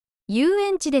遊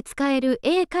園地で使える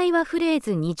英会話フレー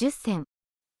ズ20選。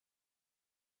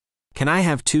Can I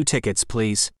have 2 tickets,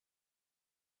 please?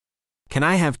 Can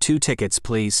I have 2 tickets,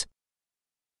 please?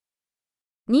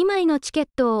 2枚のチケッ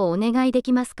トをお願いで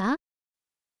きますか？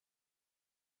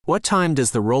 What time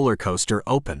does the roller coaster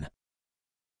open?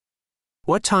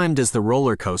 What time does the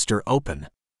roller coaster open?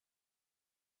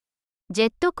 ジェ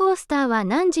ットコースターは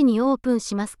何時にオープン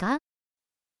しますか？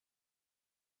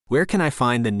 Where can I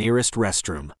find the nearest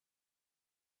restroom?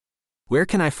 Where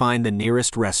can I find the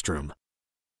nearest restroom?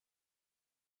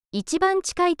 一番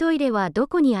近いトイレはど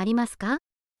こにありますか？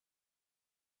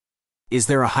 Is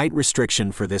there a height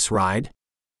restriction for this ride?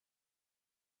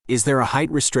 Is there a height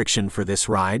restriction for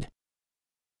this ride?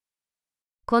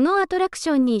 このアトラク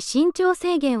ションに身長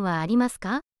制限はあります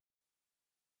か？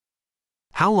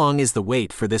 How long is the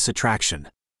wait for this attraction?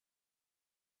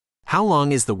 How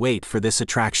long is the wait for this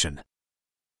attraction?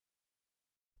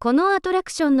 このアトラ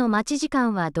クションの待ち時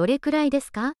間はどれくらいで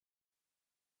すか？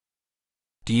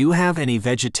 Do you have any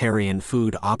vegetarian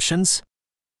food options?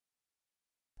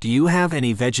 Do you have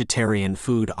any vegetarian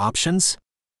food options?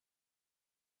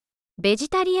 ベジ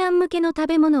タリアン向けの食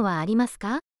べ物はあります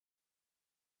か？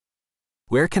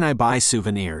 Where can I buy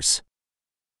souvenirs?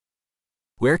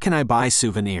 Where can I buy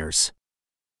souvenirs?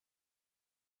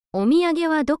 お土産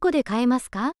はどこで買えます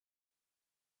か？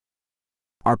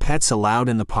 Are pets allowed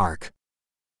in the park?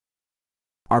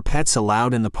 Are pets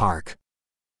allowed in the park?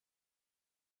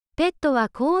 ペットは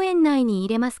公園内に入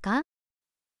れますか？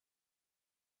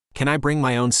 Can I bring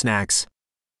my own snacks?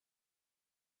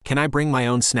 Can I bring my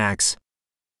own snacks?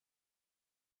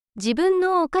 自分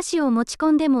のお菓子を持ち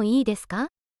込んでもいいですか？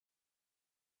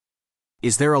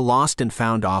 Is there a lost and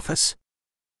found office?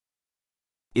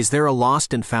 Is there a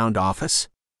lost and found office?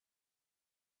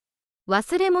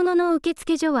 忘れ物の受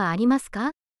付所はあります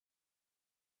か？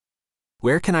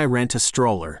 Where can I rent a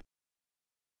stroller?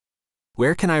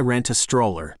 Where can I rent a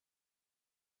stroller?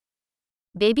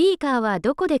 ベビーカーは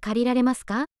どこで借りられます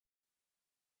か？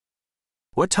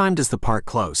 What time does the park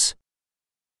close?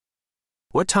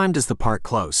 What time does the park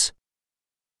close?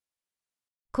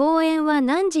 公園は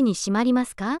何時に閉まりま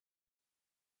すか？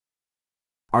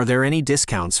 Are there any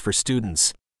discounts for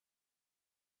students?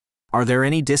 Are there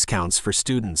any discounts for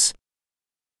students?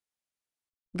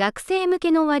 学生向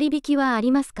けの割引はあ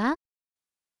りますか？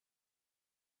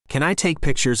 Can I take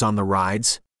pictures on the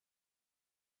rides?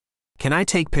 Can I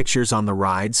take pictures on the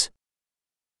rides?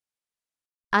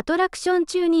 アトラクション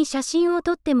中に写真を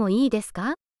撮ってもいいです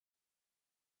か？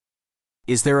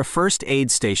 Is there a first aid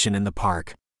station in the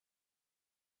park?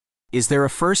 Is there a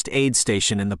first aid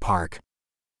station in the park?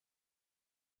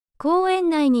 公園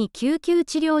内に救急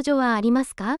治療所はありま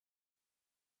すか？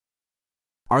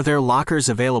 Are there lockers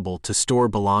available to store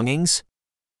belongings?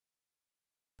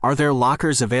 Are there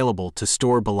lockers available to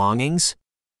store belongings?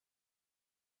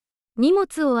 荷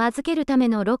物を預けるため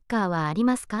のロッカーはあり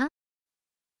ますか？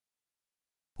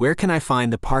 Where can I find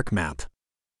the park map?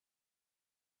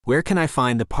 Where can I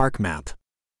find the park map?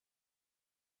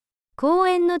 公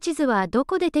園の地図はど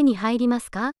こで手に入ります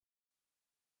か？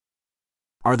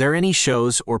 Are there any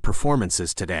shows or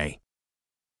performances today?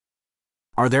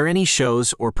 Are there any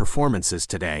shows or performances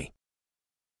today?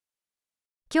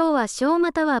 今日はショー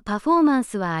またはパフォーマン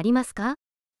スはありますか？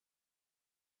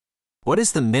 What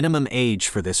is the minimum age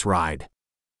for this ride?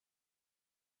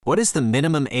 What is the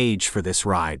minimum age for this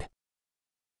ride?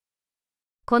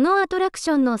 このアトラク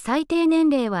ションの最低年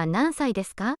齢は何歳で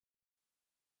すか？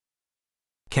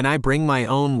 Can I bring my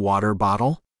own water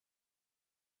bottle?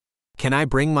 Can I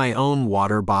bring my own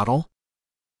water bottle?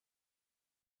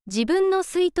 自分の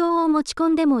水筒を持ち込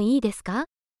んでもいいですか？